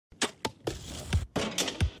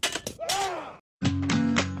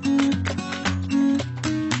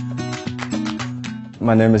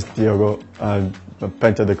My name is Diogo. I'm a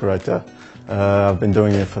painter decorator. I've been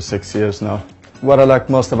doing it for 6 years now. What I like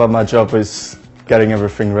most about my job is getting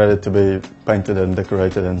everything ready to be painted and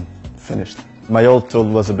decorated and finished. My old tool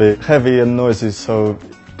was a bit heavy and noisy, so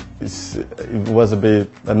it was a bit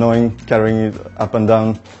annoying carrying it up and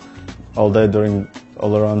down all day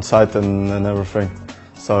all around site and everything.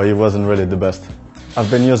 So it wasn't really the best.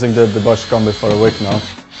 I've been using the Bosch combi for a week now,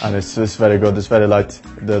 and it's very good. It's very light.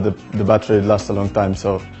 The battery lasts a long time,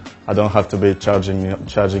 so I don't have to be charging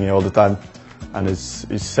it all the time, and it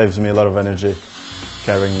saves me a lot of energy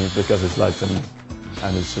carrying it because it's light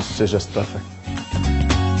and it's just perfect.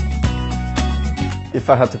 If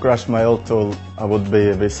I had to crash my old tool, I would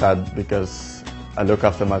be a bit sad because I look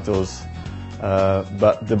after my tools,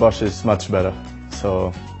 but the Bosch is much better,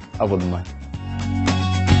 so I wouldn't mind.